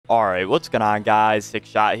Alright, what's going on, guys? Six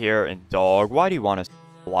Shot here, and dog, why do you want to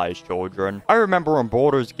sexualize children? I remember when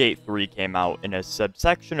Baldur's Gate 3 came out, and a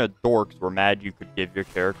subsection of dorks were mad you could give your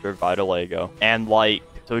character vitiligo. And, like,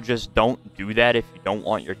 so just don't do that if you don't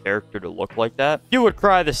want your character to look like that. You would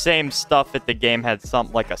cry the same stuff if the game had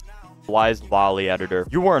something like a sexualized Loli editor.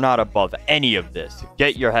 You are not above any of this.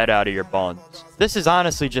 Get your head out of your buns. This is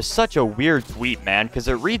honestly just such a weird tweet, man, because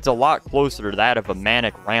it reads a lot closer to that of a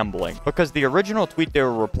manic rambling. Because the original tweet they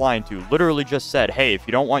were replying to literally just said, hey, if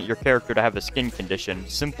you don't want your character to have a skin condition,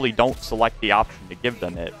 simply don't select the option to give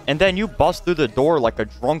them it. And then you bust through the door like a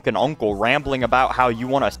drunken uncle rambling about how you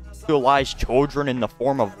want to sexualize children in the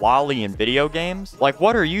form of lolly in video games? Like,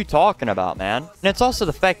 what are you talking about, man? And it's also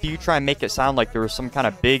the fact that you try and make it sound like there was some kind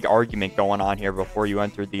of big argument going on here before you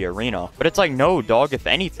entered the arena. But it's like, no, dog, if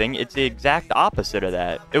anything, it's the exact opposite of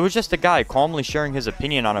that. It was just a guy calmly sharing his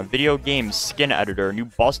opinion on a video game skin editor, and you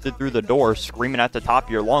busted through the door screaming at the top of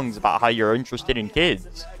your lungs about how you're interested in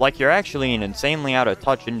kids. Like, you're actually an insanely out of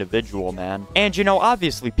touch individual, man. And you know,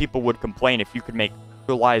 obviously people would complain if you could make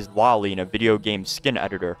Lolly in a video game skin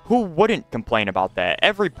editor. Who wouldn't complain about that?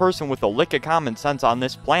 Every person with a lick of common sense on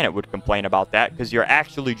this planet would complain about that, because you're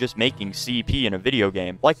actually just making CP in a video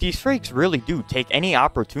game. Like, these freaks really do take any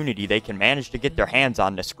opportunity they can manage to get their hands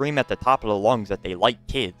on to scream at the top of the lungs that they like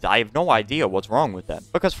kids. I have no idea what's wrong with them.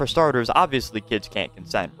 Because for starters, obviously kids can't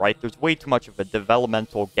consent, right? There's way too much of a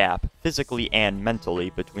developmental gap, physically and mentally,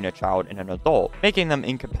 between a child and an adult, making them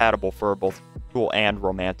incompatible for both sexual and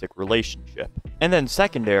romantic relationship. And then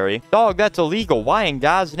secondary, dog, that's illegal. Why in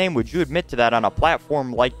God's name would you admit to that on a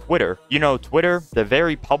platform like Twitter? You know, Twitter, the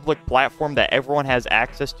very public platform that everyone has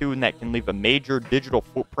access to and that can leave a major digital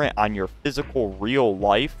footprint on your physical, real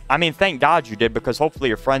life. I mean, thank God you did, because hopefully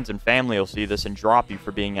your friends and family will see this and drop you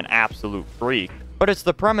for being an absolute freak. But it's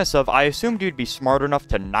the premise of, I assumed you'd be smart enough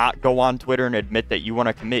to not go on Twitter and admit that you want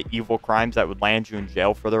to commit evil crimes that would land you in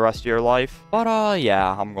jail for the rest of your life. But,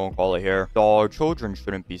 yeah, I'm gonna call it here. Dog, children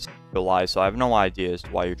shouldn't be sexualized, so I have no idea as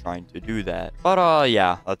to why you're trying to do that. But,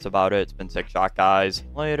 yeah, that's about it. It's been Six Shot, guys.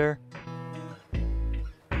 Later.